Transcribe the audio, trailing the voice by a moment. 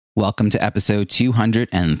Welcome to episode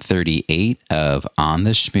 238 of On the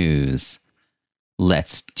Schmooze.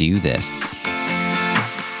 Let's do this.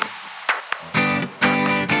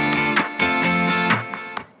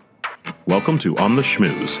 Welcome to On the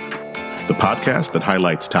Schmooze, the podcast that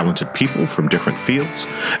highlights talented people from different fields,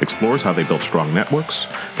 explores how they built strong networks,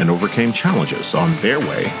 and overcame challenges on their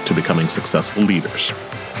way to becoming successful leaders.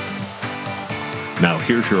 Now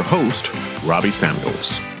here's your host, Robbie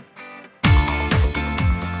Samuels.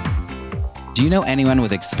 Do you know anyone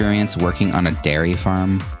with experience working on a dairy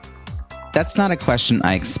farm? That's not a question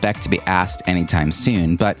I expect to be asked anytime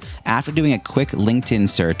soon, but after doing a quick LinkedIn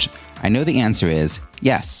search, I know the answer is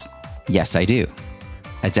yes. Yes, I do.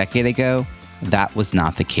 A decade ago, that was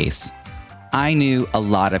not the case. I knew a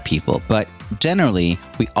lot of people, but generally,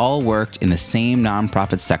 we all worked in the same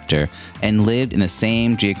nonprofit sector and lived in the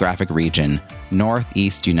same geographic region,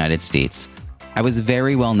 Northeast United States. I was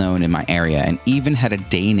very well known in my area and even had a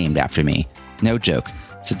day named after me. No joke.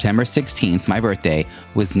 September 16th, my birthday,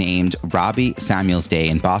 was named Robbie Samuels Day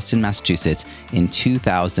in Boston, Massachusetts in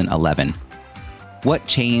 2011. What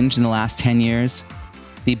changed in the last 10 years?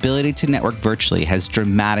 The ability to network virtually has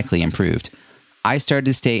dramatically improved. I started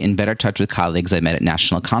to stay in better touch with colleagues I met at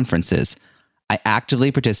national conferences. I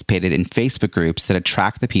actively participated in Facebook groups that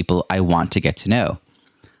attract the people I want to get to know.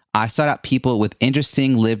 I sought out people with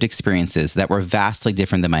interesting lived experiences that were vastly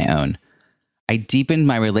different than my own. I deepened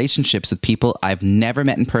my relationships with people I've never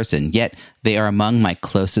met in person, yet they are among my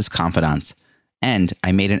closest confidants. And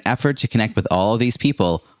I made an effort to connect with all of these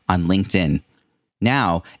people on LinkedIn.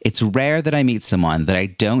 Now, it's rare that I meet someone that I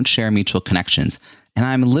don't share mutual connections, and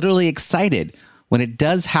I'm literally excited when it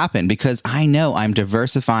does happen because I know I'm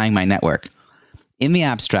diversifying my network. In the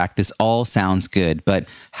abstract, this all sounds good, but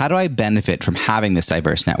how do I benefit from having this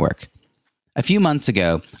diverse network? A few months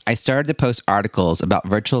ago, I started to post articles about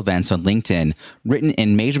virtual events on LinkedIn written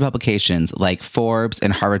in major publications like Forbes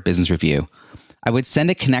and Harvard Business Review. I would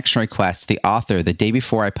send a connection request to the author the day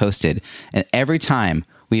before I posted, and every time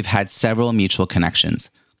we've had several mutual connections.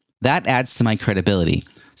 That adds to my credibility.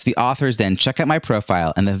 So the authors then check out my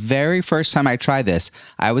profile, and the very first time I tried this,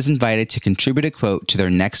 I was invited to contribute a quote to their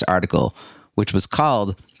next article, which was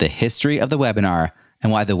called The History of the Webinar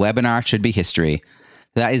and Why the Webinar Should Be History.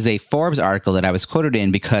 That is a Forbes article that I was quoted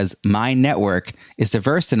in because my network is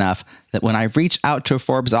diverse enough that when I reach out to a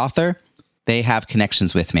Forbes author, they have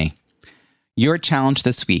connections with me. Your challenge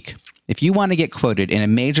this week: if you want to get quoted in a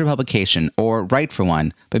major publication or write for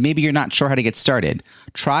one, but maybe you're not sure how to get started,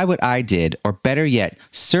 try what I did, or better yet,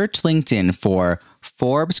 search LinkedIn for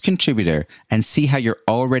Forbes contributor and see how you're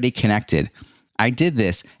already connected. I did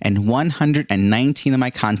this, and 119 of my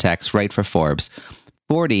contacts write for Forbes,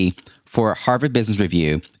 40 for Harvard Business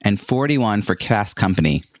Review, and 41 for Fast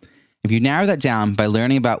Company. If you narrow that down by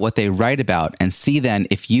learning about what they write about and see then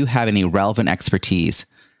if you have any relevant expertise,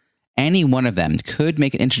 any one of them could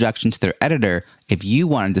make an introduction to their editor if you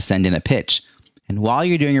wanted to send in a pitch. And while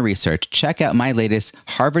you're doing your research, check out my latest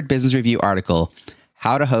Harvard Business Review article,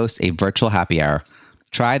 How to Host a Virtual Happy Hour.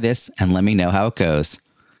 Try this and let me know how it goes.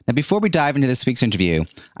 Now, before we dive into this week's interview,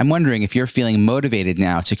 I'm wondering if you're feeling motivated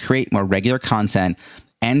now to create more regular content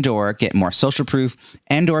and or get more social proof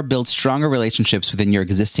and or build stronger relationships within your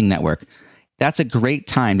existing network. That's a great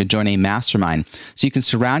time to join a mastermind so you can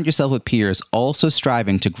surround yourself with peers also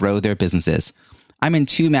striving to grow their businesses. I'm in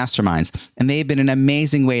 2 masterminds, and they've been an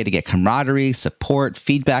amazing way to get camaraderie, support,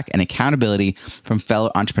 feedback, and accountability from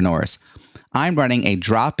fellow entrepreneurs. I'm running a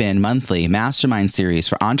drop-in monthly mastermind series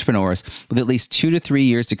for entrepreneurs with at least 2 to 3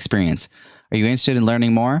 years experience. Are you interested in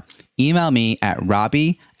learning more? Email me at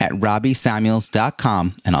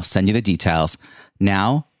robbie@robbiesamuels.com and I'll send you the details.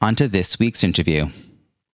 Now, onto this week's interview.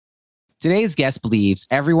 Today's guest believes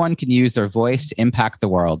everyone can use their voice to impact the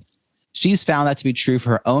world. She's found that to be true for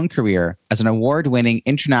her own career as an award-winning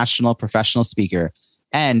international professional speaker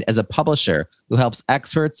and as a publisher who helps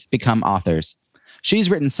experts become authors. She's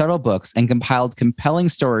written several books and compiled compelling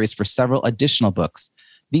stories for several additional books.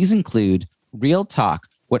 These include Real Talk: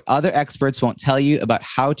 What Other Experts Won't Tell You About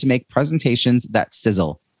How to Make Presentations That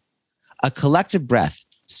Sizzle, A Collective Breath: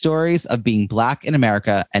 Stories of Being Black in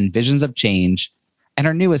America and Visions of Change, and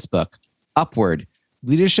her newest book, Upward: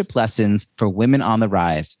 Leadership Lessons for Women on the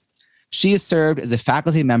Rise. She has served as a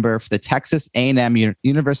faculty member for the Texas A&M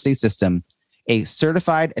University System, a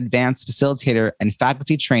certified advanced facilitator and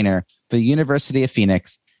faculty trainer for the University of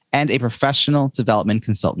Phoenix, and a professional development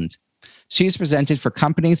consultant. She's presented for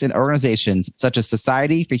companies and organizations such as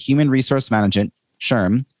Society for Human Resource Management,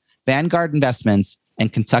 SHRM, Vanguard Investments,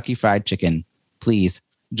 and Kentucky Fried Chicken. Please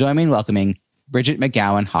join me in welcoming Bridgett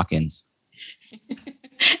McGowen-Hawkins.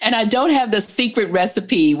 And I don't have the secret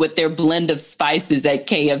recipe with their blend of spices at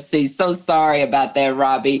KFC. So sorry about that,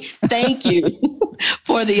 Robbie. Thank you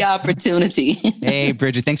for the opportunity. Hey,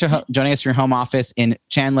 Bridgett, thanks for joining us from your home office in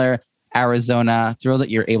Chandler, Arizona. Thrilled that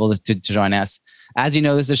you're able to join us. As you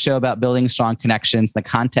know, this is a show about building strong connections. The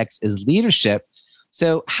context is leadership.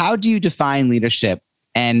 So how do you define leadership?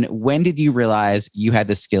 And when did you realize you had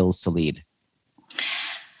the skills to lead?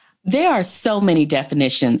 There are so many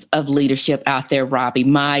definitions of leadership out there, Robbie.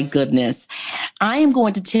 My goodness. I am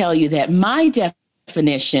going to tell you that my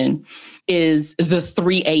definition is the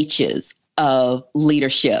 3 H's of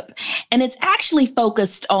leadership. And it's actually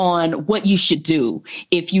focused on what you should do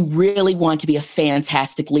if you really want to be a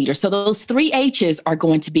fantastic leader. So those 3 H's are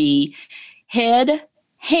going to be head,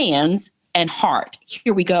 hands, and heart.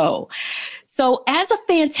 Here we go. So as a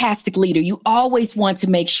fantastic leader, you always want to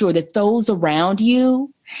make sure that those around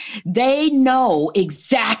you, they know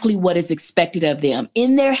exactly what is expected of them.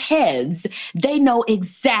 In their heads, they know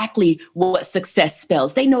exactly what success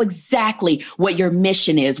spells. They know exactly what your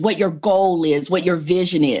mission is, what your goal is, what your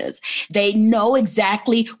vision is. They know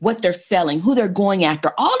exactly what they're selling, who they're going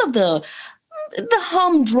after, all of the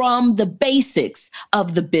humdrum, the basics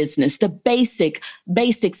of the business, the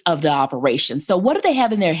basics of the operation. So what do they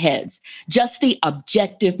have in their heads? Just the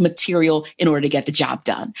objective material in order to get the job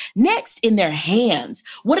done. Next, in their hands,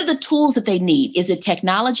 what are the tools that they need? Is it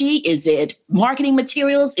technology? Is it marketing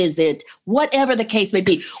materials? Is it whatever the case may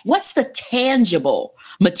be? What's the tangible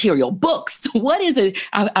material? Books. What is it?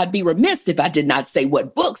 I'd be remiss if I did not say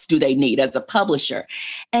what books do they need as a publisher.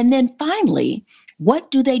 And then finally,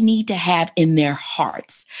 what do they need to have in their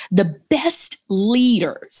hearts? The best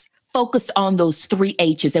leaders focus on those 3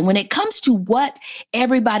 H's. And when it comes to what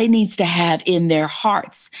everybody needs to have in their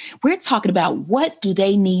hearts, we're talking about what do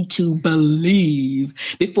they need to believe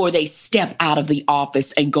before they step out of the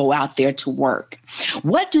office and go out there to work?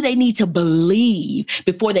 What do they need to believe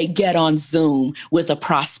before they get on Zoom with a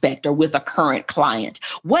prospect or with a current client?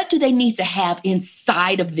 What do they need to have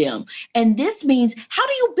inside of them? And this means, how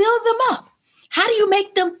do you build them up? How do you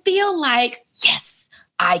make them feel like, yes,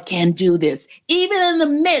 I can do this, even in the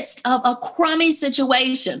midst of a crummy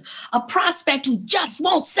situation, a prospect who just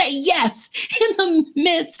won't say yes, in the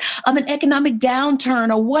midst of an economic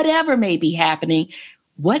downturn or whatever may be happening?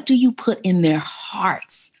 What do you put in their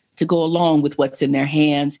hearts to go along with what's in their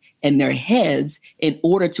hands and their heads in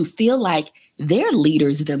order to feel like they're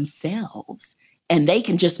leaders themselves and they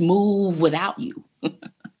can just move without you?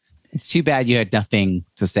 It's too bad you had nothing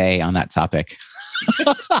to say on that topic.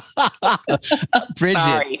 Bridgett,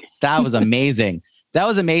 Sorry. That was amazing. That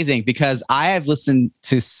was amazing because I have listened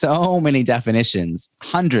to so many definitions,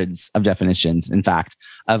 hundreds of definitions, in fact,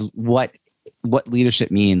 of what leadership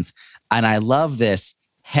means. And I love this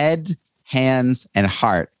head, hands, and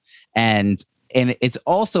heart. And it's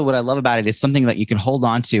also what I love about it is something that you can hold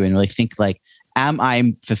on to and really think like, am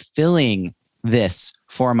I fulfilling this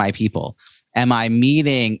for my people? Am I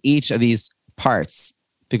meeting each of these parts?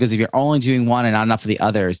 Because if you're only doing one and not enough of the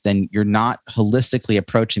others, then you're not holistically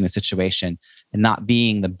approaching the situation and not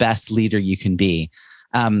being the best leader you can be.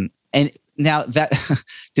 And now that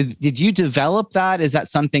did you develop that? Is that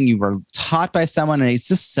something you were taught by someone? And it's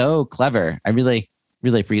just so clever. I really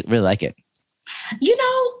like it. You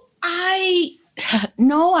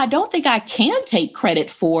know, I don't think I can take credit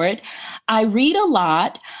for it. I read a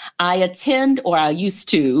lot. I used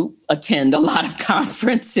to attend a lot of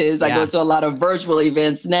conferences. I go to a lot of virtual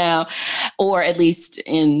events now, or at least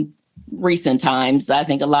in recent times, I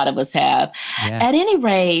think a lot of us have. Yeah. At any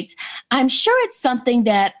rate, I'm sure it's something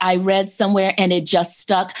that I read somewhere and it just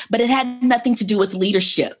stuck, but it had nothing to do with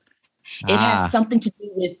leadership. It has something to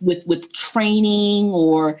do with training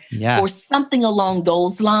or something along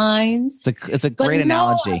those lines. It's a great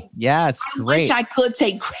analogy. Yeah, it's great. I wish I could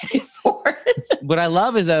take credit for it. What I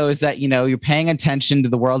love is that, you're paying attention to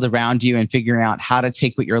the world around you and figuring out how to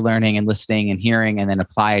take what you're learning and listening and hearing and then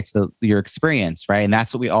apply it to your experience, right? And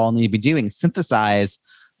that's what we all need to be doing. Synthesize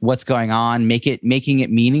what's going on, making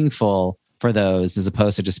it meaningful for those as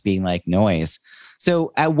opposed to just being like noise.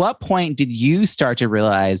 So at what point did you start to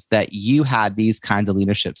realize that you had these kinds of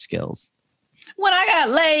leadership skills? When I got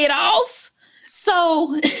laid off.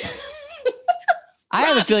 So I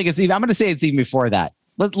have a feeling I'm going to say it's even before that.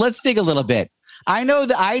 Let's dig a little bit. I know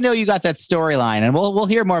you got that storyline and we'll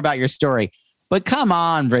hear more about your story, but come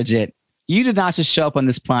on, Bridgett, you did not just show up on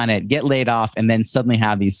this planet, get laid off and then suddenly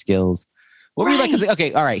have these skills. What were you like?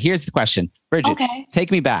 Okay. All right. Here's the question. Bridgett,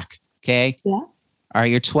 take me back. Okay. Yeah. All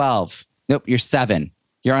right. You're 12. Nope, you're 7.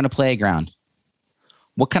 You're on a playground.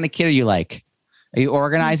 What kind of kid are you like? Are you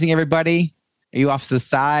organizing everybody? Are you off to the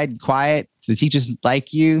side, quiet? Do the teachers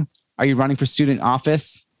like you? Are you running for student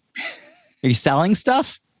office? Are you selling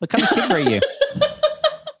stuff? What kind of kid were you?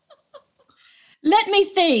 Let me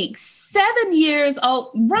think. 7 years old.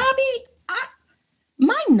 Robbie,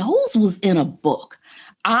 my nose was in a book.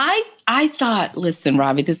 I thought, listen,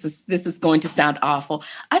 Robbie, this is going to sound awful.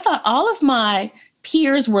 I thought all of my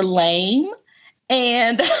peers were lame.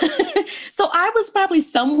 And so I was probably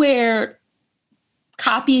somewhere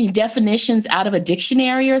copying definitions out of a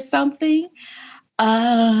dictionary or something.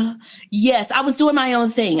 Yes, I was doing my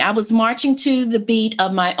own thing. I was marching to the beat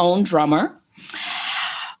of my own drummer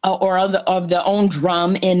or of the own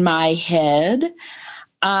drum in my head.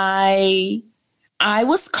 I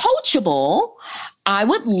was coachable. I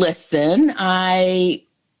would listen. I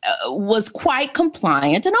was quite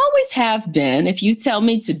compliant and always have been. If you tell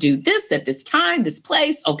me to do this at this time, this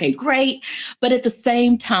place, okay, great. But at the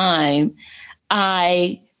same time,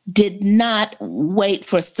 I did not wait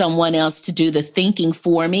for someone else to do the thinking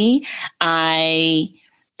for me. I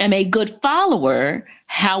am a good follower.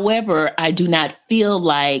 However, I do not feel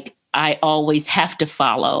like I always have to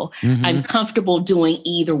follow. Mm-hmm. I'm comfortable doing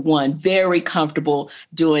either one, very comfortable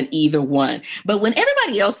doing either one. But when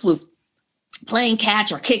everybody else was playing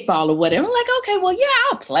catch or kickball or whatever, I'm like, okay, well, yeah,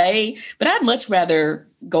 I'll play, but I'd much rather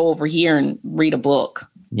go over here and read a book.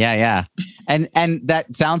 Yeah. And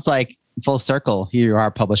that sounds like full circle. Here you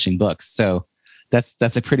are publishing books. So that's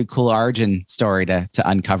a pretty cool origin story to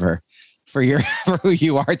uncover for who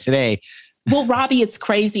you are today. Well, Robbie, it's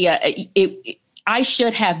crazy. I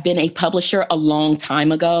should have been a publisher a long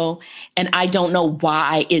time ago, and I don't know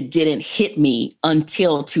why it didn't hit me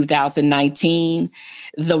until 2019.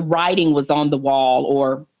 The writing was on the wall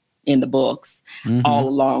or in the books all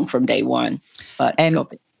along from day one. But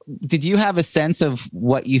did you have a sense of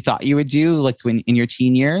what you thought you would do, like when in your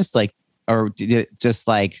teen years, like, or did it just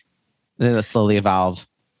like slowly evolve?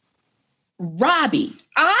 Robbie,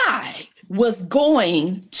 I was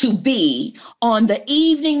going to be on the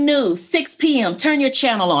evening news, 6 p.m. Turn your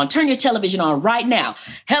channel on, turn your television on right now.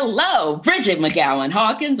 Hello, Bridgett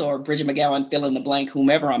McGowen-Hawkins, or Bridgett McGowen, fill in the blank,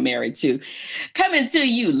 whomever I'm married to, coming to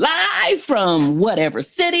you live from whatever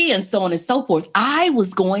city and so on and so forth. I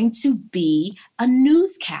was going to be a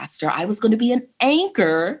newscaster. I was going to be an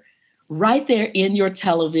anchor right there in your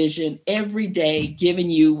television every day, giving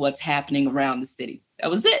you what's happening around the city. That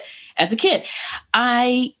was it. As a kid,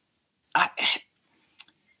 I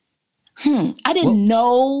didn't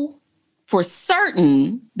know for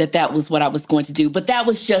certain that was what I was going to do, but that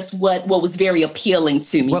was just what was very appealing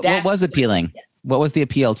to me. What was appealing? What was the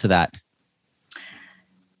appeal to that?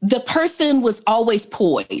 The person was always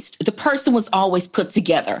poised. The person was always put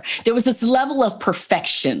together. There was this level of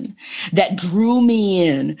perfection that drew me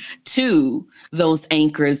in to those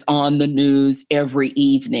anchors on the news every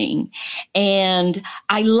evening. And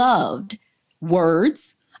I loved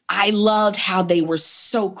words. I loved how they were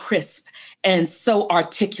so crisp and so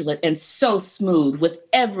articulate and so smooth with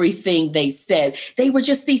everything they said. They were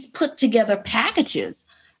just these put together packages.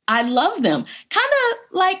 I love them. Kind of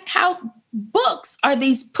like how books are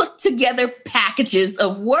these put together packages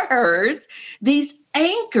of words. These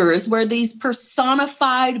anchors were these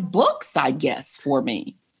personified books, I guess, for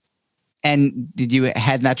me. And did you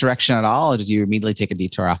head in that direction at all, or did you immediately take a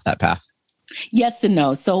detour off that path? Yes and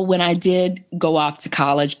no. So when I did go off to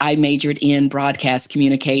college, I majored in broadcast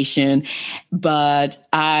communication, but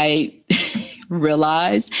I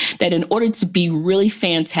realized that in order to be really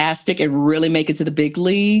fantastic and really make it to the big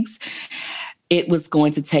leagues, it was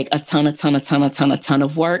going to take a ton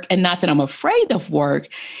of work. And not that I'm afraid of work,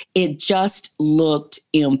 it just looked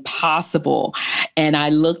impossible. And I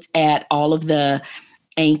looked at all of the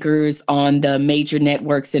anchors on the major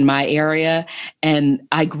networks in my area, and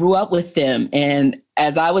I grew up with them. And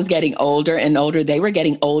as I was getting older and older, they were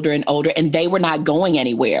getting older and older, and they were not going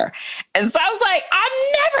anywhere. And so I was like, I'm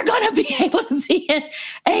never going to be able to be an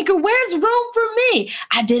anchor. Where's room for me?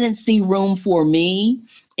 I didn't see room for me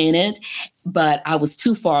in it, but I was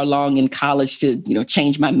too far along in college to,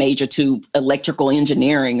 change my major to electrical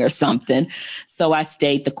engineering or something. So I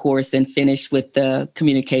stayed the course and finished with the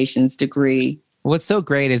communications degree. What's so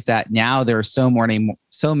great is that now there are so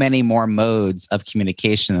many more modes of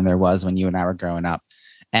communication than there was when you and I were growing up.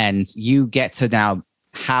 And you get to now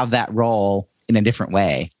have that role in a different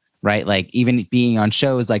way, right? Like even being on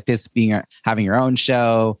shows like this, having your own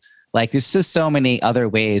show, like there's just so many other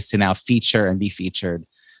ways to now feature and be featured.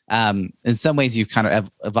 In some ways you've kind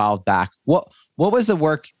of evolved back. What was the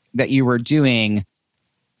work that you were doing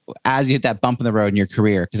as you hit that bump in the road in your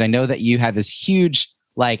career? Because I know that you had this huge,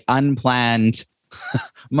 like unplanned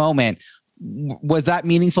moment. Was that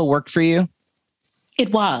meaningful work for you?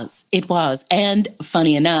 It was. It was. And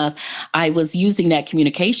funny enough, I was using that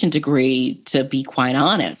communication degree to be quite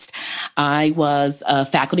honest. I was a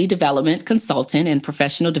faculty development consultant and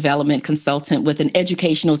professional development consultant with an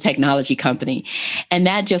educational technology company. And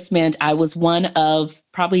that just meant I was one of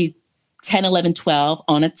probably 10, 11, 12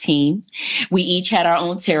 on a team. We each had our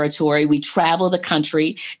own territory. We traveled the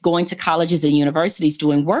country, going to colleges and universities,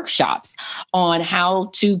 doing workshops on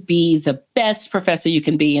how to be the best professor you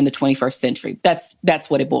can be in the 21st century. That's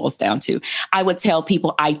what it boils down to. I would tell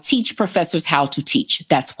people I teach professors how to teach.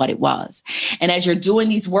 That's what it was. And as you're doing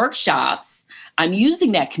these workshops, I'm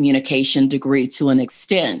using that communication degree to an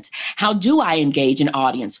extent. How do I engage an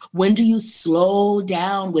audience? When do you slow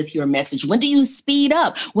down with your message? When do you speed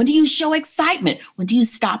up? When do you show excitement? When do you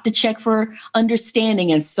stop to check for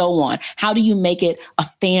understanding and so on? How do you make it a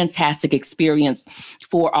fantastic experience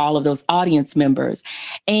for all of those audience members?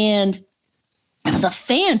 And it was a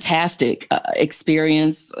fantastic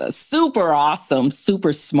experience, super awesome,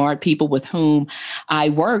 super smart people with whom I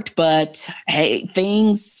worked. But hey,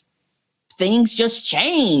 things just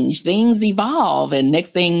change, things evolve. And next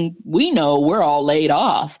thing we know, we're all laid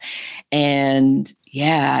off. And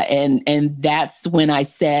yeah, and that's when I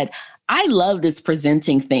said, I love this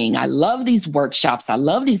presenting thing. I love these workshops. I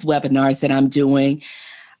love these webinars that I'm doing.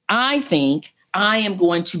 I think I am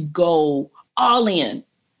going to go all in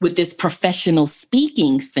with this professional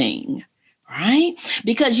speaking thing. Right?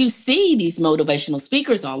 Because you see these motivational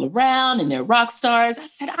speakers all around and they're rock stars. I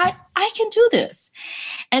said, I can do this.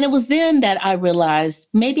 And it was then that I realized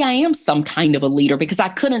maybe I am some kind of a leader because I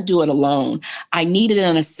couldn't do it alone. I needed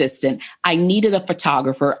an assistant. I needed a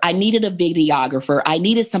photographer. I needed a videographer. I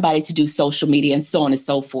needed somebody to do social media and so on and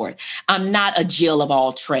so forth. I'm not a Jill of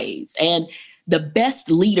all trades. And the best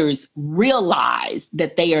leaders realize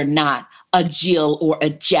that they are not a Jill or a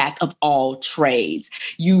Jack of all trades.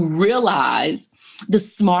 You realize the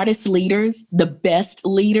smartest leaders, the best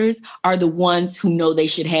leaders are the ones who know they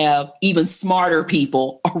should have even smarter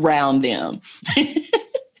people around them.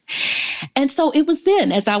 And so it was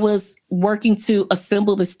then, as I was working to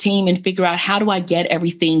assemble this team and figure out how do I get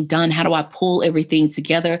everything done? How do I pull everything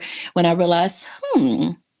together? When I realized,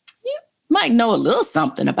 you might know a little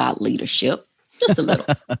something about leadership. Just a little.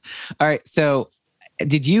 All right. So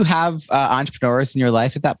did you have entrepreneurs in your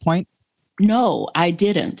life at that point? No, I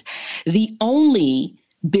didn't. The only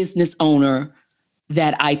business owner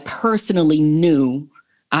that I personally knew,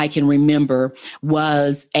 I can remember,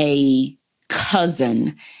 was a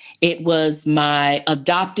cousin. It was my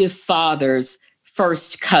adoptive father's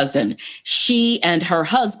first cousin. She and her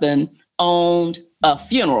husband owned a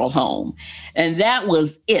funeral home, and that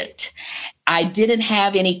was it. I didn't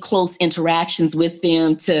have any close interactions with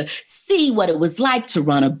them to see what it was like to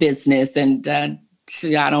run a business. And I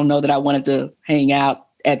don't know that I wanted to hang out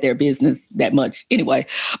at their business that much anyway.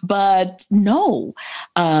 But no.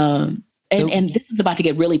 And this is about to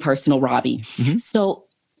get really personal, Robbie. Mm-hmm. So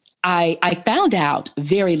I found out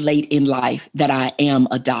very late in life that I am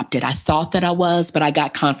adopted. I thought that I was, but I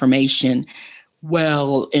got confirmation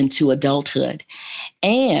well into adulthood.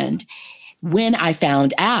 And when I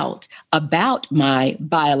found out about my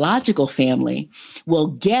biological family, well,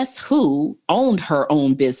 guess who owned her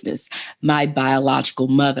own business? My biological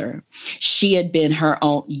mother. She had been her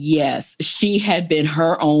own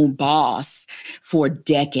boss for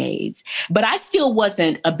decades. But I still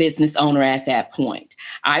wasn't a business owner at that point.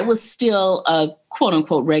 I was still a quote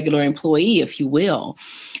unquote regular employee, if you will.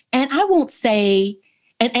 And I won't say,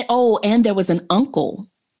 and there was an uncle.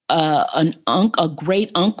 A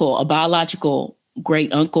great uncle, a biological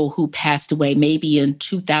great uncle who passed away maybe in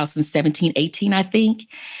 2017, 18, I think.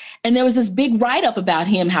 And there was this big write-up about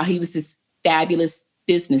him, how he was this fabulous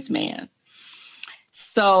businessman.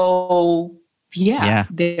 So, yeah.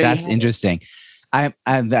 That's interesting.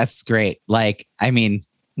 That's great. Like, I mean,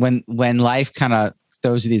 when life kind of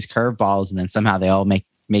throws you these curveballs and then somehow they all make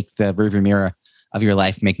the rearview mirror of your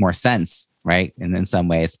life make more sense, right? And in some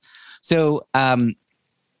ways. So,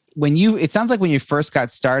 it sounds like when you first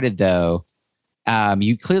got started, though,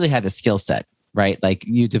 you clearly had the skill set, right? Like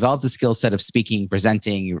you developed the skill set of speaking,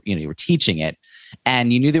 presenting, you were teaching it,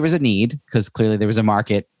 and you knew there was a need because clearly there was a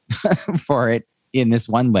market for it in this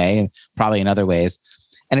one way and probably in other ways.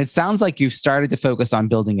 And it sounds like you've started to focus on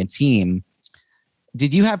building a team.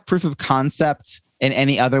 Did you have proof of concept in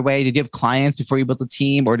any other way? Did you have clients before you built a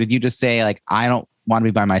team, or did you just say like, I don't want to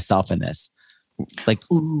be by myself in this? Like,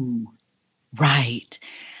 ooh, right.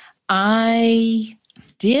 I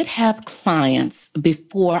did have clients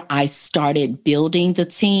before I started building the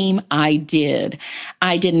team. I did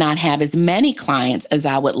not have as many clients as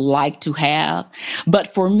I would like to have.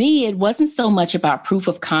 But for me, it wasn't so much about proof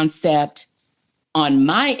of concept on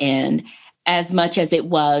my end as much as it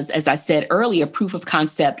was, as I said earlier, proof of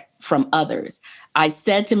concept from others. I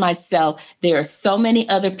said to myself, there are so many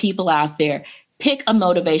other people out there. Pick a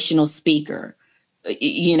motivational speaker,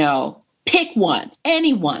 pick one,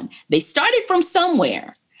 anyone. They started from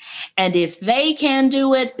somewhere. And if they can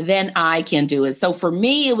do it, then I can do it. So for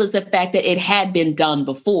me, it was the fact that it had been done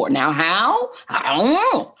before. Now, how? I don't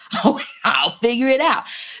know. I'll figure it out.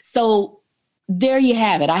 So there you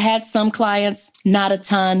have it. I had some clients, not a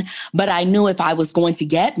ton, but I knew if I was going to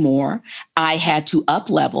get more, I had to up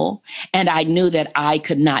level, and I knew that I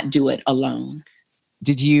could not do it alone.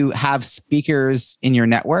 Did you have speakers in your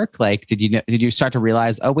network? Like, did you start to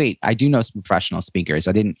realize, oh wait, I do know some professional speakers.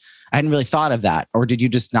 I hadn't really thought of that. Or did you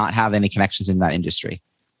just not have any connections in that industry?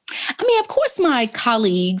 I mean, of course, my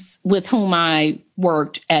colleagues with whom I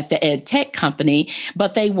worked at the ed tech company,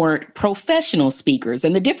 but they weren't professional speakers.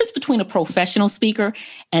 And the difference between a professional speaker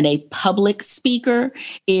and a public speaker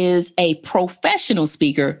is a professional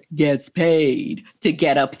speaker gets paid to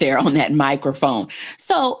get up there on that microphone.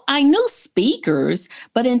 So I knew speakers,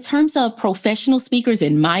 but in terms of professional speakers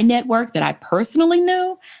in my network that I personally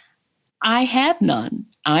knew, I had none.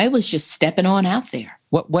 I was just stepping on out there.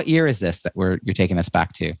 What year is this that you're taking us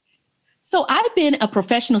back to? So I've been a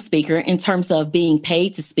professional speaker in terms of being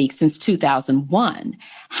paid to speak since 2001.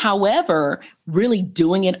 However, really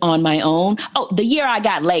doing it on my own. Oh, the year I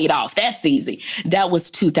got laid off, that's easy. That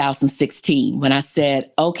was 2016 when I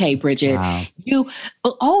said, okay, Bridgett, wow.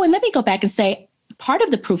 And let me go back and say, part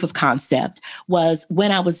of the proof of concept was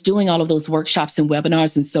when I was doing all of those workshops and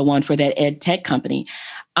webinars and so on for that ed tech company,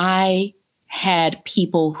 I had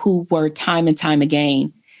people who were time and time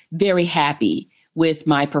again very happy with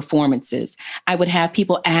my performances. I would have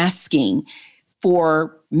people asking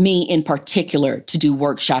for me in particular to do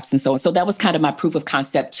workshops and so on. So that was kind of my proof of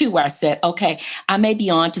concept too, where I said, okay, I may be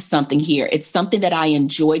on to something here. It's something that I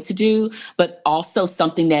enjoy to do, but also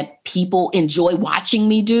something that people enjoy watching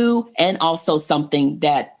me do, and also something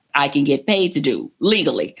that I can get paid to do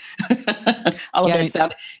legally.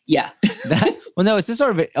 It's just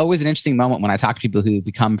sort of always an interesting moment when I talk to people who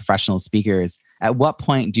become professional speakers. At what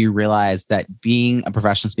point do you realize that being a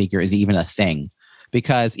professional speaker is even a thing?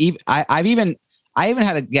 Because I even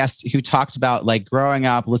had a guest who talked about like growing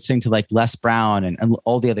up listening to like Les Brown and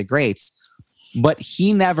all the other greats, but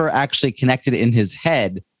he never actually connected in his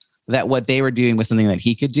head that what they were doing was something that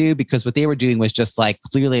he could do, because what they were doing was just like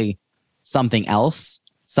clearly something else,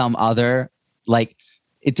 some other, like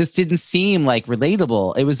it just didn't seem like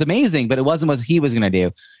relatable. It was amazing, but it wasn't what he was going to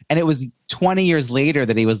do. And it was 20 years later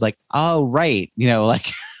that he was like, oh, right.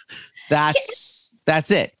 That's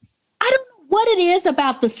it. I don't know what it is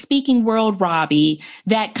about the speaking world, Robbie,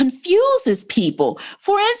 that confuses people.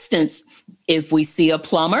 For instance, if we see a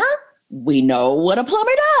plumber, we know what a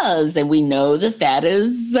plumber does, and we know that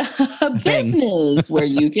is a business where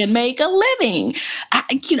you can make a living.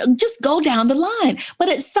 Just go down the line. But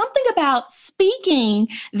it's something about speaking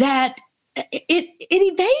that it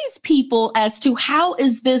evades people as to how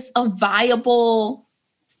is this a viable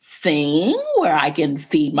thing where I can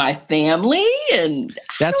feed my family. And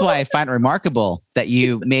that's why I find it remarkable that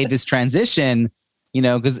you made this transition.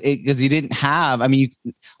 Because you didn't have,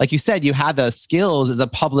 like you said, you had the skills as a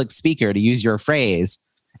public speaker, to use your phrase,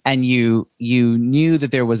 and you knew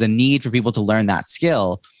that there was a need for people to learn that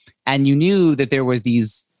skill, and you knew that there was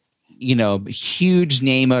these, huge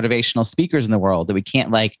name motivational speakers in the world that we can't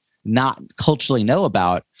not culturally know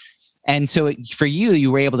about, and so for you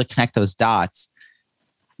were able to connect those dots.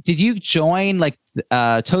 Did you join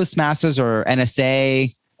Toastmasters or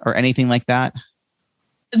NSA or anything like that?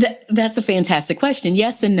 That's a fantastic question.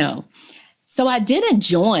 Yes and no. So I didn't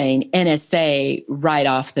join NSA right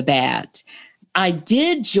off the bat. I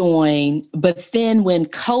did join, but then when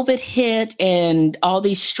COVID hit and all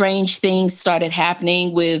these strange things started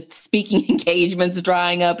happening with speaking engagements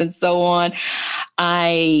drying up and so on,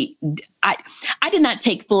 I did not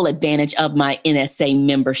take full advantage of my NSA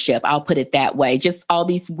membership. I'll put it that way. Just all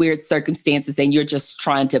these weird circumstances, and you're just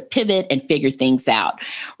trying to pivot and figure things out,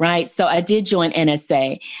 right? So I did join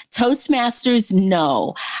NSA. Toastmasters,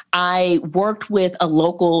 no. I worked with a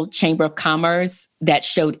local chamber of commerce that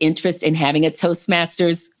showed interest in having a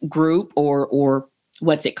Toastmasters group or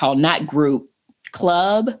what's it called? Not group,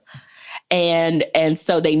 club. And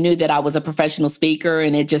so they knew that I was a professional speaker,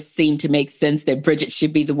 and it just seemed to make sense that Bridgett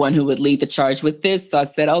should be the one who would lead the charge with this. So I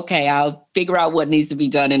said, okay, I'll figure out what needs to be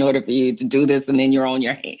done in order for you to do this. And then you're on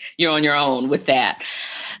your own with that.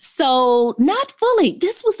 So not fully.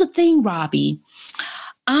 This was the thing, Robbie.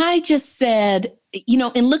 I just said,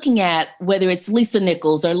 in looking at whether it's Lisa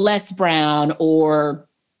Nichols or Les Brown or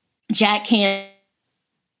Jack Canfield,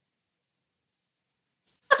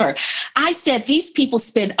 However, I said these people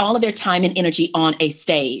spend all of their time and energy on a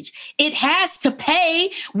stage. It has to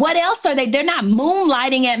pay. What else are they? They're not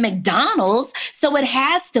moonlighting at McDonald's. So it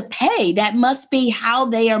has to pay. That must be how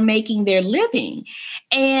they are making their living.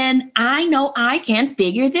 And I know I can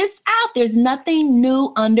figure this out. There's nothing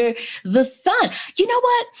new under the sun. You know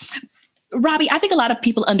what? Robbie, I think a lot of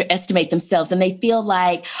people underestimate themselves and they feel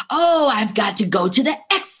like, oh, I've got to go to the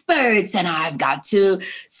experts and I've got to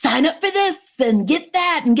sign up for this and get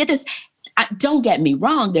that and get this. Don't get me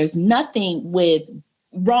wrong. There's nothing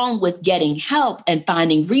wrong with getting help and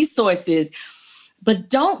finding resources, but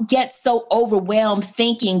don't get so overwhelmed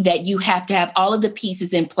thinking that you have to have all of the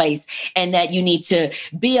pieces in place and that you need to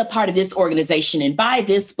be a part of this organization and buy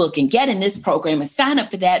this book and get in this program and sign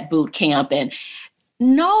up for that boot camp. And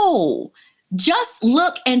no, just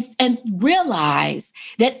look and realize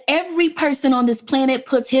that every person on this planet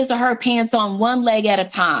puts his or her pants on one leg at a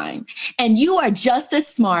time. And you are just as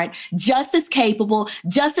smart, just as capable,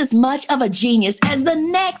 just as much of a genius as the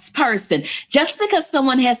next person. Just because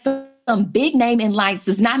someone has some big name in lights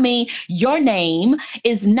does not mean your name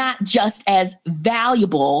is not just as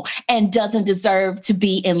valuable and doesn't deserve to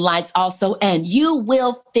be in lights also. And you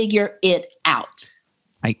will figure it out.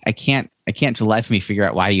 I can't for the life of me figure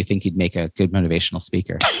out why you think you'd make a good motivational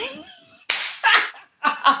speaker.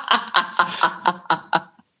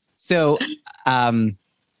 So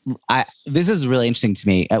this is really interesting to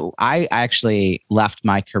me. I actually left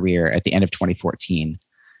my career at the end of 2014,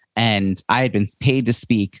 and I had been paid to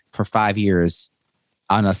speak for 5 years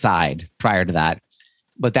on a side prior to that.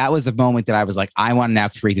 But that was the moment that I was like, I want to now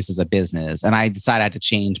create this as a business. And I decided I had to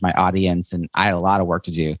change my audience, and I had a lot of work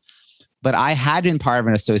to do. But I had been part of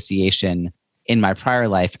an association in my prior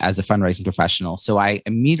life as a fundraising professional. So I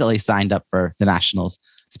immediately signed up for the National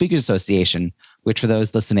Speakers Association, which for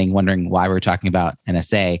those listening, wondering why we're talking about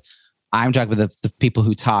NSA, I'm talking about the people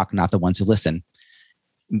who talk, not the ones who listen.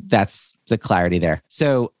 That's the clarity there.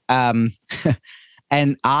 So, and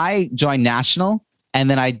I joined National,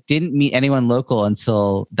 and then I didn't meet anyone local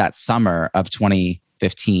until that summer of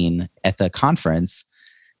 2015 at the conference.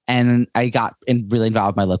 And I got really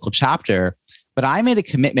involved in my local chapter, but I made a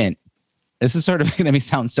commitment. This is sort of going to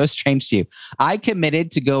sound so strange to you. I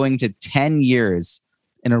committed to going to 10 years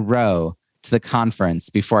in a row to the conference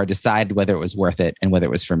before I decided whether it was worth it and whether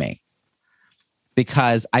it was for me.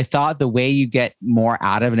 Because I thought the way you get more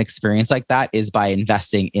out of an experience like that is by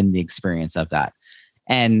investing in the experience of that.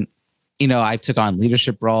 And, I took on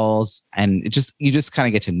leadership roles, and you just kind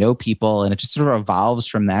of get to know people, and it just sort of evolves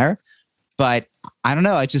from there. But I don't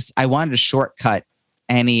know. I wanted to shortcut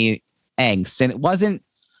any angst. And it wasn't,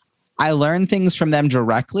 I learned things from them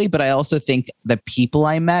directly, but I also think the people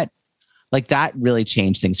I met, like that really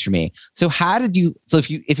changed things for me. So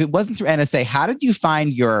if it wasn't through NSA, how did you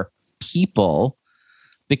find your people?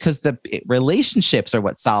 Because the relationships are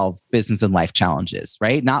what solve business and life challenges,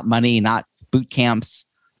 right? Not money, not boot camps,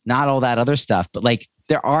 not all that other stuff, but like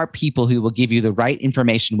there are people who will give you the right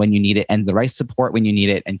information when you need it and the right support when you need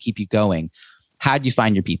it and keep you going. How do you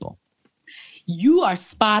find your people? You are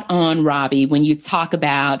spot on, Robbie, when you talk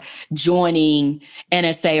about joining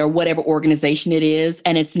NSA or whatever organization it is.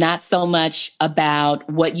 And it's not so much about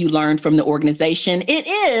what you learned from the organization. It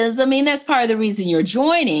is. That's part of the reason you're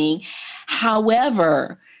joining.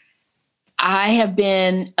 However, I have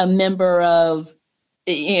been a member of,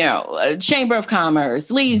 a Chamber of Commerce,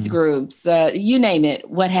 leads groups, you name it,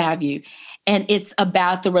 what have you. And it's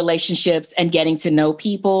about the relationships and getting to know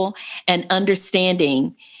people and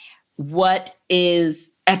understanding what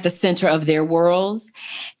is at the center of their worlds,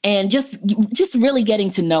 and just really getting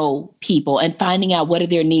to know people and finding out what are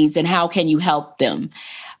their needs and how can you help them.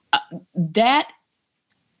 That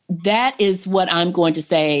is what I'm going to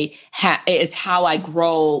say is how I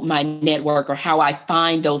grow my network, or how I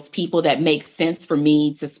find those people that make sense for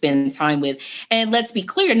me to spend time with. And let's be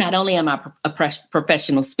clear, not only am I a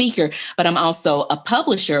professional speaker, but I'm also a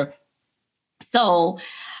publisher. So,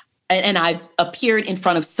 and I've appeared in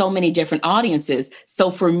front of so many different audiences. So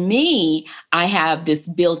for me, I have this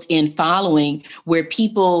built-in following where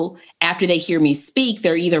people, after they hear me speak,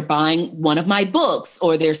 they're either buying one of my books,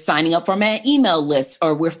 or they're signing up for my email list,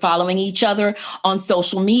 or we're following each other on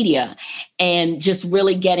social media and just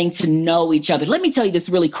really getting to know each other. Let me tell you this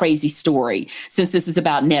really crazy story, since this is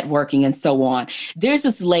about networking and so on. There's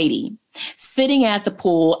this lady sitting at the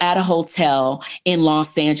pool at a hotel in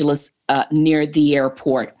Los Angeles near the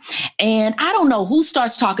airport. And I don't know who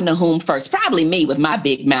starts talking to whom first, probably me with my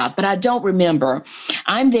big mouth, but I don't remember.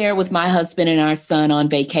 I'm there with my husband and our son on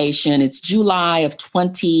vacation. It's July of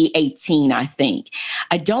 2018, I think.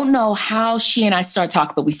 I don't know how she and I start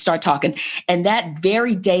talking, but we start talking. And that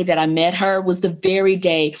very day that I met her was the very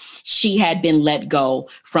day she had been let go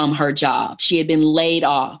from her job. She had been laid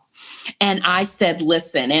off. And I said,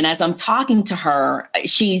 listen, and as I'm talking to her,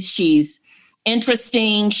 she's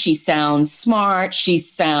interesting. She sounds smart. She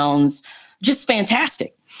sounds just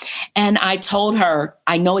fantastic. And I told her,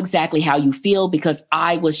 I know exactly how you feel because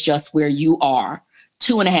I was just where you are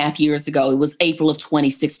 2.5 years ago. It was April of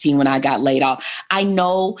 2016 when I got laid off. I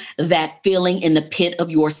know that feeling in the pit of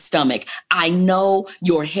your stomach. I know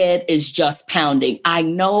your head is just pounding. I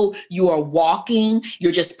know you are walking.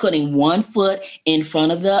 You're just putting one foot in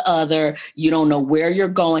front of the other. You don't know where you're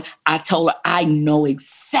going. I told her, I know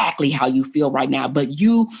exactly how you feel right now, but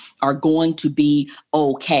you are going to be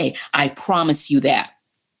okay. I promise you that.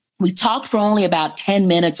 We talked for only about 10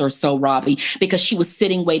 minutes or so, Robbie, because she was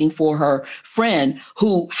sitting waiting for her friend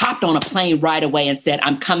who hopped on a plane right away and said,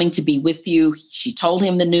 I'm coming to be with you. She told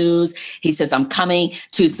him the news. He says, I'm coming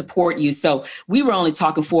to support you. So we were only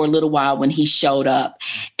talking for a little while when he showed up.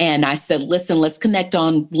 And I said, listen, let's connect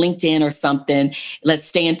on LinkedIn or something. Let's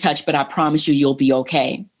stay in touch, but I promise you, you'll be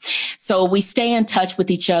okay. So we stay in touch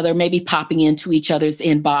with each other, maybe popping into each other's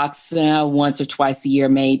inbox once or twice a year,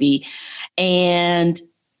 maybe. And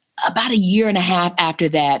about 1.5 years after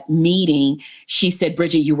that meeting, she said,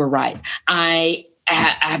 Bridgett, you were right. I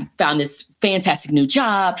found this fantastic new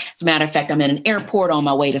job. As a matter of fact, I'm at an airport on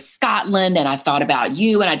my way to Scotland, and I thought about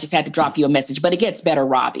you, and I just had to drop you a message. But it gets better,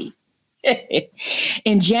 Robbie.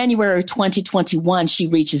 In January 2021, she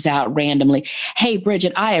reaches out randomly. Hey,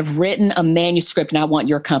 Bridgett, I have written a manuscript, and I want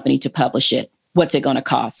your company to publish it. What's it going to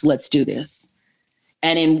cost? Let's do this.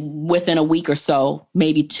 And within a week or so,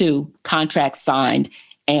 maybe 2, contracts signed,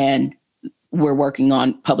 and we're working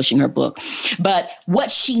on publishing her book. But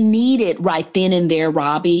what she needed right then and there,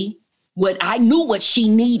 Robbie, I knew what she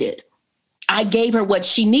needed. I gave her what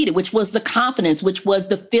she needed, which was the confidence, which was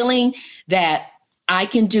the feeling that I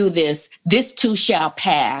can do this. This too shall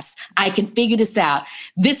pass. I can figure this out.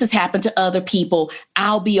 This has happened to other people.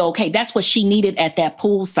 I'll be okay. That's what she needed at that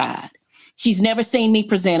poolside. She's never seen me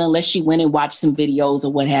present unless she went and watched some videos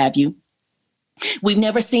or what have you. We've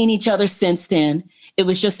never seen each other since then. It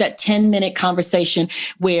was just that 10-minute conversation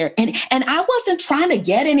where, and I wasn't trying to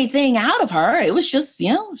get anything out of her. It was just,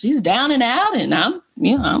 she's down and out and I'm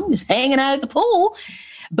just hanging out at the pool.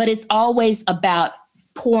 But it's always about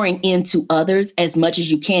pouring into others as much as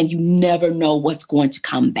you can. You never know what's going to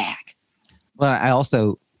come back. Well,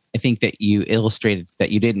 I think that you illustrated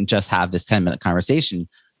that you didn't just have this 10-minute conversation.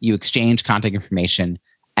 You exchanged contact information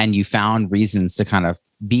and you found reasons to kind of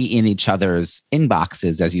be in each other's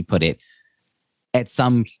inboxes, as you put it, at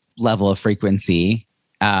some level of frequency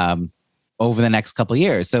over the next couple of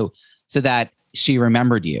years. So that she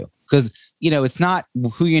remembered you. Because, it's not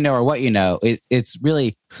who you know or what you know. It's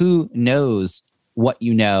really who knows what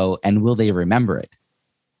you know and will they remember it?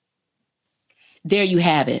 There you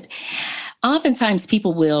have it. Oftentimes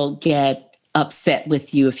people will get upset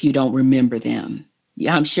with you if you don't remember them.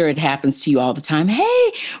 Yeah, I'm sure it happens to you all the time. Hey,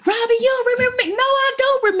 Robbie, you don't remember me? No, I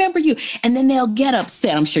don't remember you. And then they'll get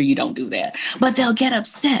upset. I'm sure you don't do that, but they'll get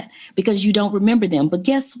upset because you don't remember them. But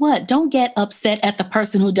guess what? Don't get upset at the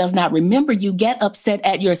person who does not remember you. Get upset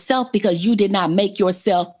at yourself because you did not make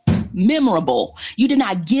yourself memorable. You did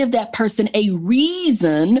not give that person a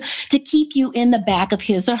reason to keep you in the back of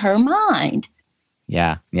his or her mind.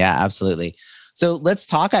 Yeah, absolutely. So let's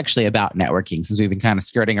talk actually about networking since we've been kind of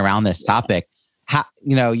skirting around this topic.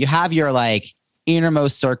 You have your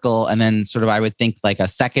innermost circle and then sort of, I would think like a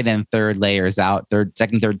second and third layers out, third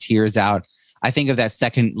tiers out. I think of that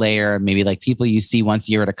second layer, maybe like people you see once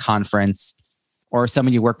a year at a conference or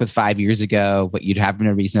someone you worked with 5 years ago, but you'd have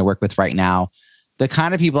no reason to work with right now. The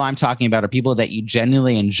kind of people I'm talking about are people that you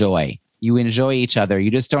genuinely enjoy. You enjoy each other.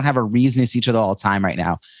 You just don't have a reason to see each other all the time right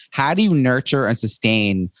now. How do you nurture and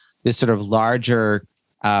sustain this sort of larger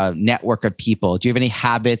network of people? Do you have any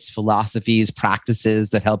habits, philosophies,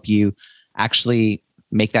 practices that help you actually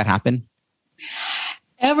make that happen?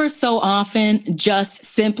 Ever so often, just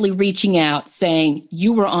simply reaching out, saying,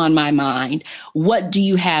 you were on my mind. What do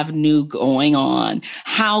you have new going on?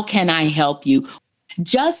 How can I help you?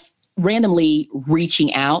 Just randomly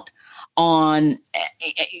reaching out on,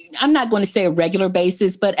 I'm not going to say a regular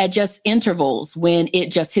basis, but at just intervals when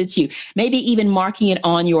it just hits you. Maybe even marking it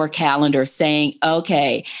on your calendar saying,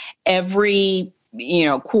 okay, every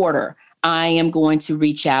quarter, I am going to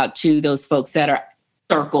reach out to those folks that are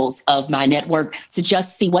circles of my network to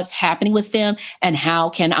just see what's happening with them and how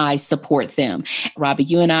can I support them. Robbie,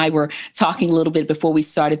 you and I were talking a little bit before we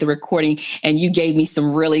started the recording, and you gave me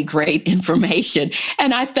some really great information.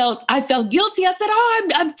 And I felt guilty. I said, "Oh,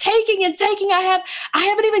 I'm taking and taking. I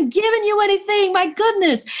haven't even given you anything. My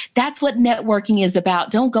goodness." That's what networking is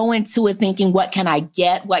about. Don't go into it thinking, what can I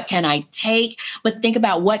get? What can I take? But think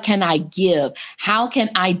about, what can I give? How can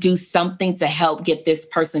I do something to help get this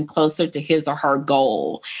person closer to his or her goal?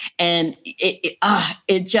 And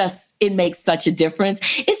it makes such a difference.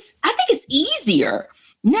 I think it's easier.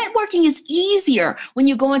 Networking is easier when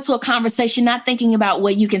you go into a conversation, not thinking about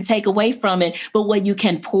what you can take away from it, but what you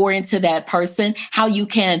can pour into that person, how you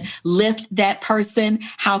can lift that person,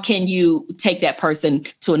 how can you take that person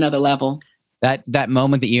to another level. That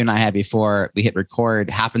moment that you and I had before we hit record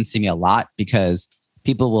happens to me a lot, because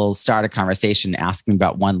people will start a conversation asking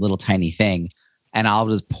about one little tiny thing, and I'll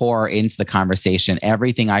just pour into the conversation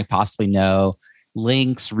everything I possibly know: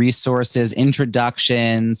 links, resources,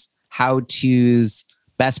 introductions, how-tos,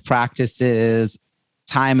 best practices,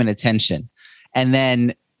 time and attention. And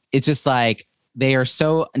then it's just like, they are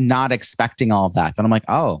so not expecting all of that. But I'm like,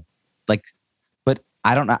 oh, but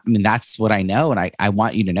I don't know. I mean, that's what I know, and I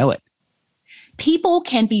want you to know it. People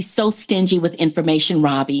can be so stingy with information,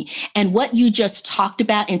 Robbie. And what you just talked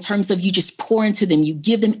about in terms of you just pour into them, you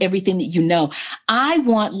give them everything that you know. I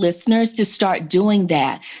want listeners to start doing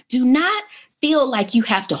that. Do not feel like you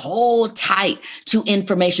have to hold tight to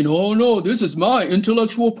information. Oh, no, this is my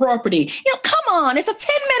intellectual property. Come on, it's a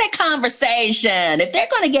 10-minute conversation. If they're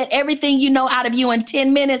going to get everything you know out of you in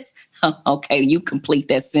 10 minutes, okay, you complete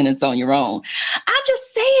that sentence on your own. I'm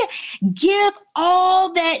just saying, give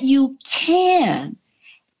all that you can.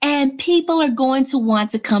 And people are going to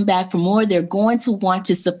want to come back for more. They're going to want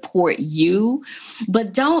to support you.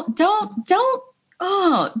 But don't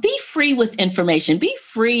be free with information. Be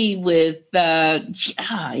free with,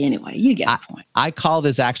 anyway, you get the point. I call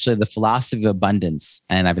this actually the philosophy of abundance.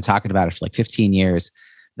 And I've been talking about it for like 15 years,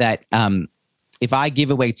 that if I give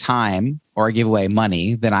away time or I give away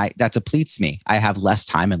money, then that depletes me. I have less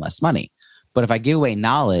time and less money. But if I give away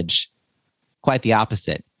knowledge, quite the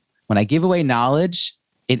opposite. When I give away knowledge,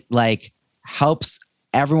 it like helps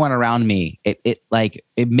everyone around me. It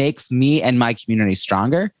makes me and my community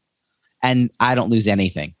stronger, and I don't lose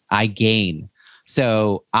anything. I gain.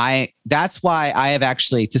 So that's why I have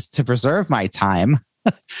actually, just to preserve my time,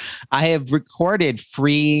 I have recorded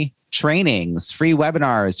free trainings, free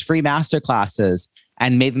webinars, free masterclasses,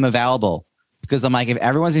 and made them available, because I'm like, if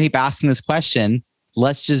everyone's gonna keep asking this question,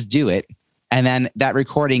 let's just do it. And then that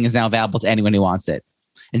recording is now available to anyone who wants it.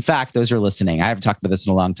 In fact, those who are listening, I haven't talked about this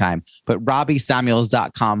in a long time, but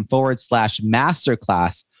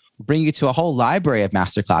robbiesamuels.com/masterclass will bring you to a whole library of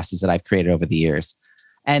masterclasses that I've created over the years.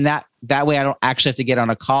 And that way I don't actually have to get on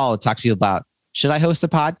a call and talk to people about, should I host a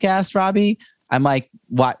podcast, Robbie? I'm like,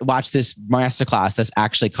 watch this masterclass that's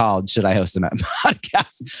actually called, should I host a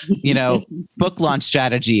podcast? Book launch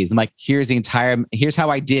strategies. I'm like, here's how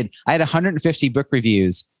I did. I had 150 book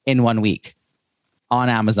reviews in 1 week on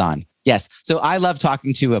Amazon. Yes. So I love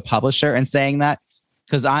talking to a publisher and saying that,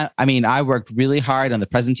 because I worked really hard on the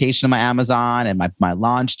presentation of my Amazon and my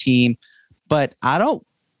launch team, but I don't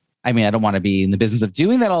want to be in the business of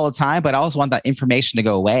doing that all the time, but I also want that information to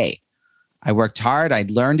go away. I worked hard, I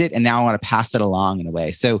learned it, and now I want to pass it along in a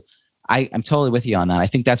way. So I'm totally with you on that. I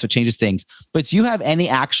think that's what changes things. But do you have any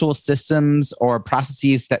actual systems or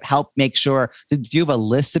processes that help make sure, do you have a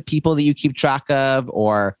list of people that you keep track of,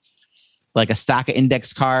 or like a stack of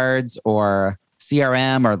index cards or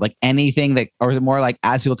CRM, or like anything that, or is it more like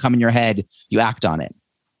as people come in your head, you act on it?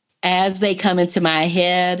 As they come into my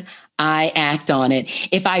head, I act on it.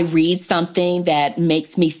 If I read something that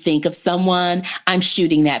makes me think of someone, I'm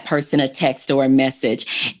shooting that person a text or a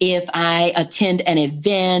message. If I attend an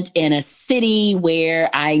event in a city where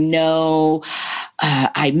I know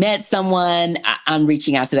I met someone, I'm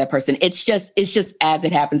reaching out to that person. It's just as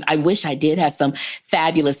it happens. I wish I did have some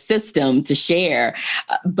fabulous system to share,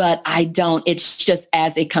 but I don't. It's just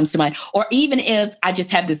as it comes to mind. Or even if I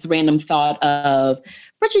just have this random thought of,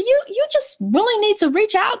 Bridgett, you just really need to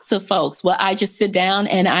reach out to folks. Well, I just sit down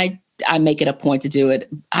and I make it a point to do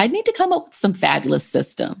it. I need to come up with some fabulous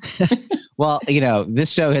system. Well,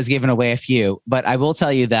 this show has given away a few, but I will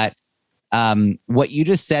tell you that what you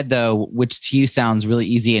just said, though, which to you sounds really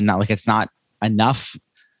easy and not like it's not enough.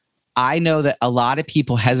 I know that a lot of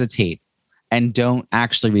people hesitate and don't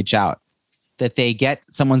actually reach out. That they get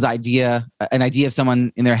someone's idea, an idea of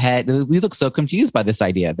someone in their head. We look so confused by this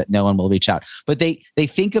idea that no one will reach out. But they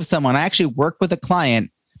think of someone. I actually worked with a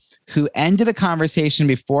client who ended a conversation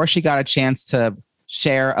before she got a chance to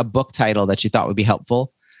share a book title that she thought would be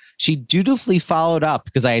helpful. She dutifully followed up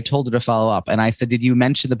because I had told her to follow up. And I said, did you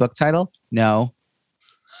mention the book title? No.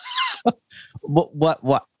 What,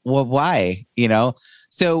 why?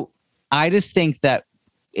 So I just think that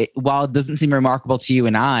while it doesn't seem remarkable to you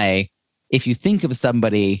and I, if you think of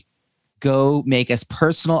somebody, go make as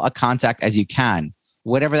personal a contact as you can,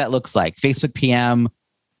 whatever that looks like. Facebook PM,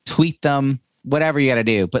 tweet them, whatever you got to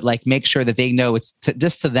do. But make sure that they know it's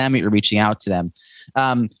just to them, you're reaching out to them.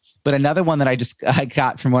 But another one that I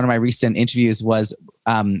got from one of my recent interviews was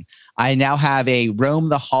I now have a roam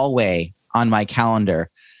the hallway on my calendar.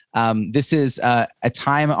 This is a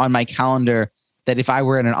time on my calendar that if I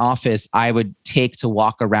were in an office, I would take to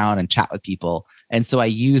walk around and chat with people. And so I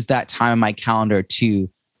use that time on my calendar to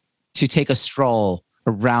take a stroll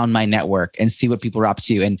around my network and see what people are up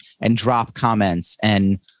to and drop comments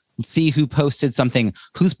and see who posted something,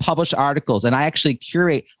 who's published articles. And I actually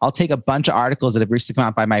curate, I'll take a bunch of articles that have recently come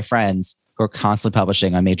out by my friends who are constantly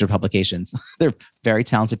publishing on major publications. They're very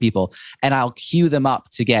talented people. And I'll queue them up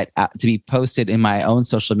to get to be posted in my own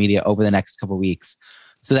social media over the next couple of weeks.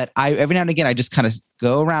 So that every now and again, I just kind of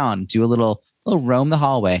go around, do a little roam the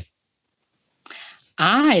hallway.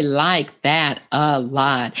 I like that a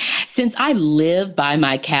lot. Since I live by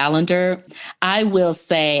my calendar, I will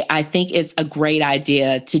say I think it's a great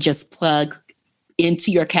idea to just plug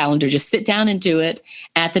into your calendar. Just sit down and do it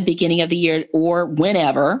at the beginning of the year or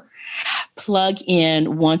whenever. Plug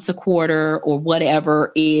in once a quarter or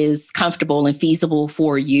whatever is comfortable and feasible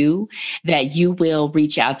for you, that you will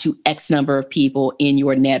reach out to X number of people in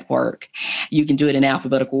your network. You can do it in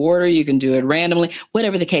alphabetical order. You can do it randomly,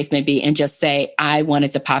 whatever the case may be, and just say, I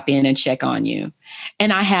wanted to pop in and check on you.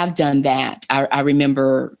 And I have done that. I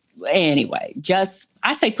remember, anyway,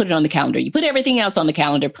 I say put it on the calendar. You put everything else on the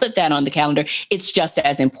calendar, put that on the calendar. It's just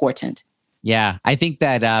as important. Yeah, I think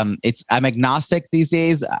that I'm agnostic these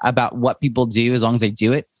days about what people do as long as they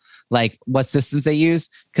do it, like what systems they use.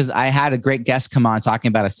 Because I had a great guest come on talking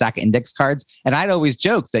about a stack of index cards. And I'd always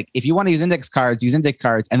joke that if you want to use index cards, use index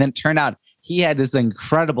cards. And then it turned out he had this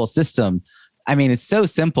incredible system. I mean, it's so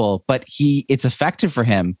simple, but it's effective for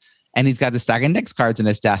him. And he's got the stack of index cards in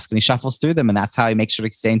his desk and he shuffles through them. And that's how he makes sure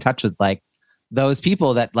to stay in touch with those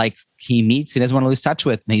people that he meets and doesn't want to lose touch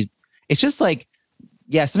with. And it's just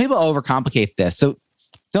yeah, some people overcomplicate this. So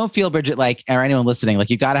don't feel, Bridgett, or anyone listening,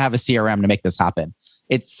 you got to have a CRM to make this happen.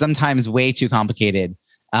 It's sometimes way too complicated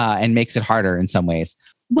and makes it harder in some ways.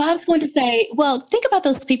 Well, I was going to say, think about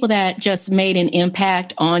those people that just made an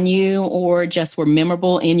impact on you or just were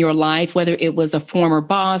memorable in your life, whether it was a former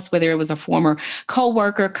boss, whether it was a former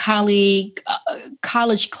coworker, colleague,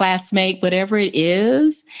 college classmate, whatever it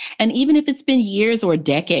is. And even if it's been years or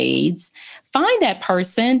decades, find that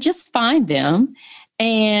person, just find them.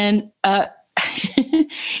 And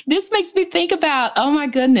this makes me think about, oh my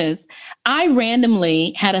goodness, I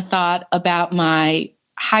randomly had a thought about my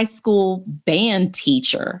high school band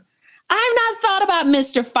teacher. I've not thought about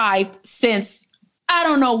Mr. Fife since I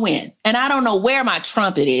don't know when, and I don't know where my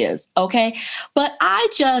trumpet is, okay? But I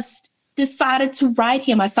just decided to write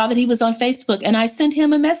him. I saw that he was on Facebook, and I sent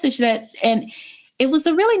him a message and it was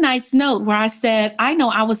a really nice note where I said, I know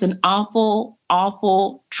I was an awful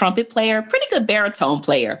trumpet player, pretty good baritone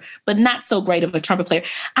player, but not so great of a trumpet player.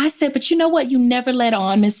 I said, but you know what? You never let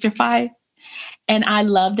on, Mr. Fife. And I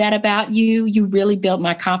love that about you. You really built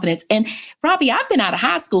my confidence. And Robbie, I've been out of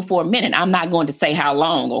high school for a minute. I'm not going to say how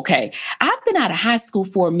long, okay? I've been out of high school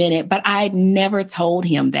for a minute, but I never told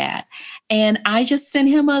him that. And I just sent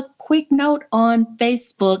him a quick note on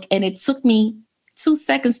Facebook, and it took me 2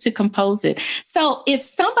 seconds to compose it. So if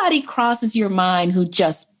somebody crosses your mind who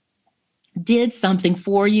just did something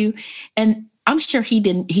for you, and I'm sure he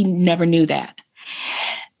never knew that,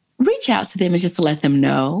 reach out to them and just to let them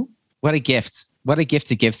know. What a gift. What a gift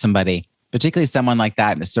to give somebody, particularly someone like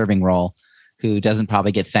that in a serving role who doesn't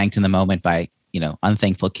probably get thanked in the moment by,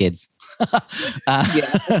 unthankful kids.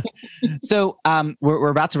 So we're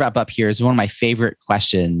about to wrap up here. It's one of my favorite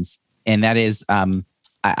questions. And that is,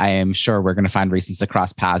 I am sure we're going to find reasons to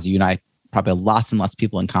cross paths. You and I probably have lots and lots of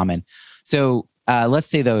people in common. So let's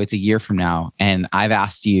say, though, it's a year from now, and I've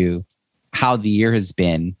asked you how the year has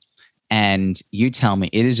been, and you tell me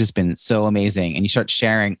it has just been so amazing, and you start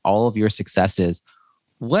sharing all of your successes.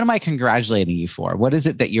 What am I congratulating you for? What is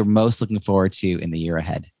it that you're most looking forward to in the year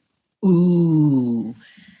ahead? Ooh,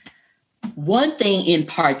 one thing in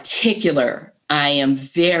particular I am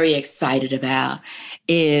very excited about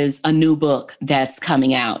is a new book that's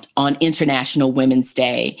coming out on International Women's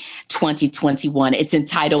Day 2021. It's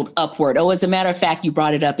entitled Upward. Oh, as a matter of fact, you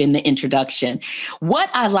brought it up in the introduction. What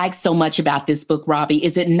I like so much about this book, Robbie,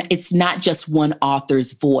 is it's not just one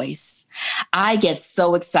author's voice. I get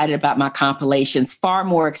so excited about my compilations, far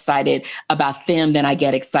more excited about them than I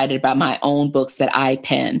get excited about my own books that I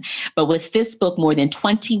pen. But with this book, more than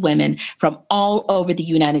 20 women from all over the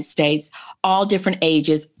United States, all different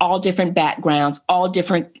ages, all different backgrounds, all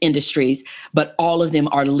different industries, but all of them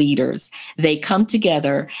are leaders. They come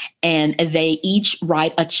together and they each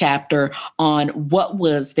write a chapter on what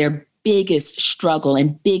was their biggest struggle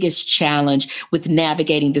and biggest challenge with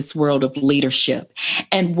navigating this world of leadership,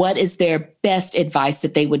 and what is their best advice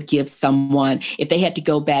that they would give someone if they had to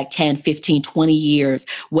go back 10, 15, 20 years.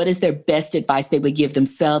 What is their best advice they would give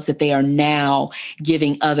themselves that they are now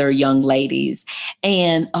giving other young ladies?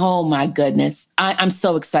 And oh my goodness, I'm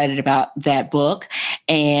so excited about that book,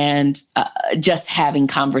 and just having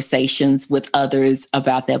conversations with others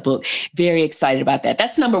about that book. Very excited about that.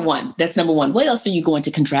 That's number one. What else are you going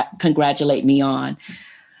to congratulate me on?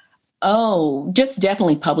 Oh, just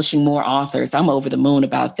definitely publishing more authors. I'm over the moon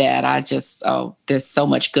about that. There's so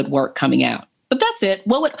much good work coming out. But that's it.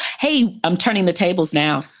 Hey, I'm turning the tables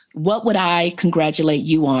now. What would I congratulate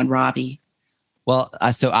you on, Robbie? Well,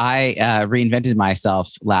 so I reinvented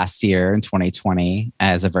myself last year in 2020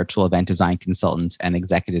 as a virtual event design consultant and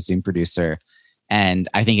executive Zoom producer. And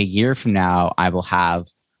I think a year from now, I will have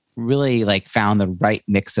really found the right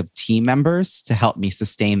mix of team members to help me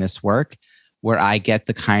sustain this work, where I get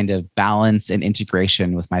the kind of balance and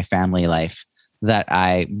integration with my family life that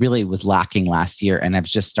I really was lacking last year and have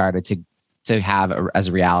just started to have as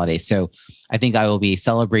a reality. So I think I will be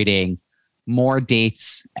celebrating more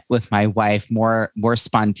dates with my wife, more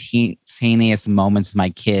spontaneous moments with my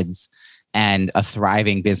kids, and a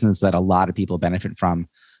thriving business that a lot of people benefit from.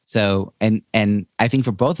 So, and I think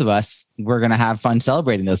for both of us, we're going to have fun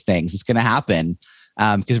celebrating those things. It's going to happen.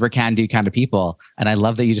 Because we're can-do kind of people. And I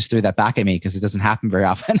love that you just threw that back at me, because it doesn't happen very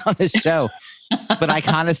often on this show. But I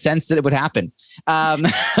kind of sensed that it would happen.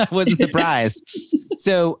 I wasn't surprised.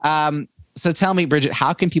 So tell me, Bridgett,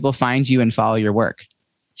 how can people find you and follow your work?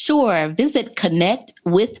 Sure. Visit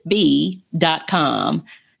connectwithb.com.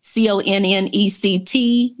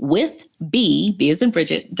 CONNECT with B as in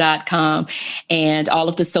Bridgett.com. And all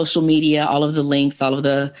of the social media, all of the links, all of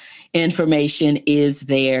the information is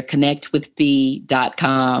there.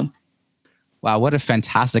 Connectwithb.com. Wow, what a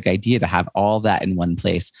fantastic idea to have all that in one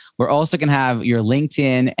place. We're also going to have your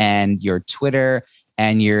LinkedIn and your Twitter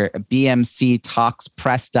and your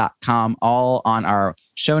bmctalkspress.com all on our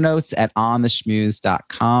show notes at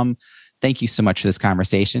ontheschmooze.com. Thank you so much for this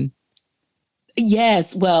conversation.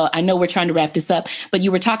 Yes. Well, I know we're trying to wrap this up, but you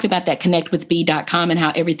were talking about that connectwithb.com and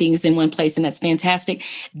how everything's in one place, and that's fantastic.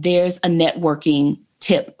 There's a networking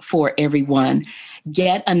tip for everyone.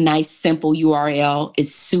 Get a nice, simple URL.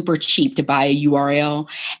 It's super cheap to buy a URL.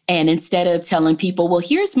 And instead of telling people, well,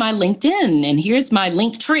 here's my LinkedIn and here's my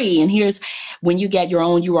link tree, and here's when you get your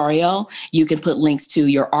own URL, you can put links to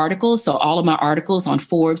your articles. So all of my articles on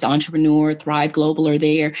Forbes, Entrepreneur, Thrive Global are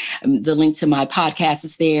there. The link to my podcast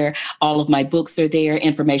is there. All of my books are there.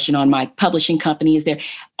 Information on my publishing company is there.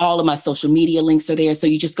 All of my social media links are there. So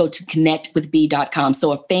you just go to connectwithb.com.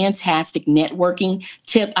 So a fantastic networking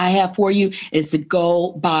tip I have for you is to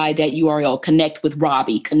go buy that URL, Connect with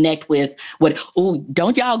Robbie, connect with what,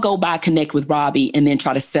 don't y'all go buy Connect with Robbie and then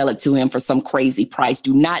try to sell it to him for some crazy price.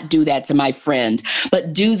 Do not do that to my friend,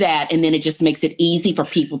 but do that. And then it just makes it easy for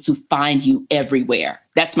people to find you everywhere.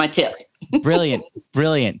 That's my tip. Brilliant.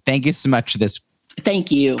 Brilliant. Thank you so much for this.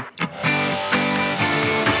 Thank you.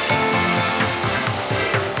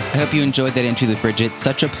 I hope you enjoyed that interview with Bridgett.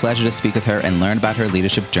 Such a pleasure to speak with her and learn about her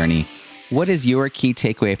leadership journey. What is your key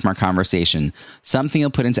takeaway from our conversation? Something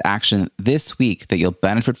you'll put into action this week that you'll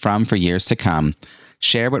benefit from for years to come.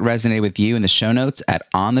 Share what resonated with you in the show notes at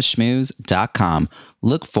ontheschmooze.com.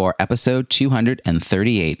 Look for episode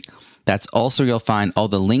 238. That's also where you'll find all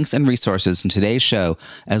the links and resources from today's show,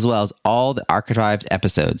 as well as all the archived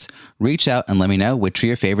episodes. Reach out and let me know which are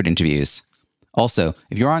your favorite interviews. Also,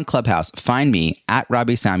 if you're on Clubhouse, find me at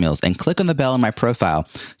Robbie Samuels and click on the bell in my profile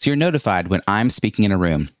so you're notified when I'm speaking in a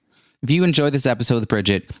room. If you enjoyed this episode with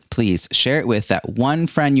Bridgett, please share it with that one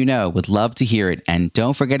friend you know would love to hear it. And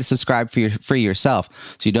don't forget to subscribe for yourself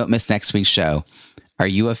so you don't miss next week's show. Are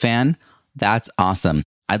you a fan? That's awesome.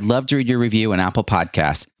 I'd love to read your review on Apple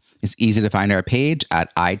Podcasts. It's easy to find our page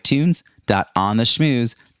at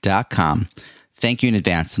itunes.ontheschmooze.com. Thank you in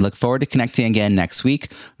advance and look forward to connecting again next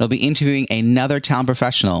week. We'll be interviewing another talent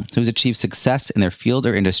professional who's achieved success in their field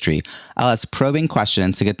or industry. I'll ask probing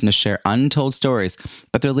questions to get them to share untold stories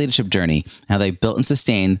about their leadership journey, and how they built and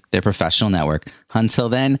sustained their professional network. Until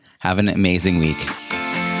then, have an amazing week.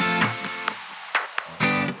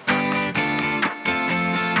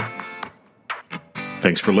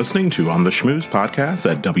 Thanks for listening to On the Schmooze podcast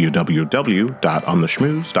at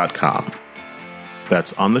www.ontheschmooze.com.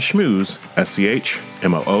 That's On the Schmooze,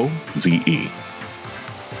 SCHMOOZE.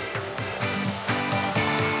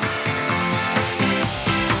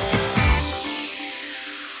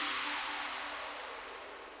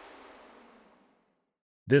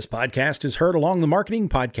 This podcast is heard along the Marketing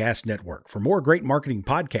Podcast Network. For more great marketing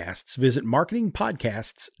podcasts, visit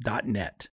marketingpodcasts.net.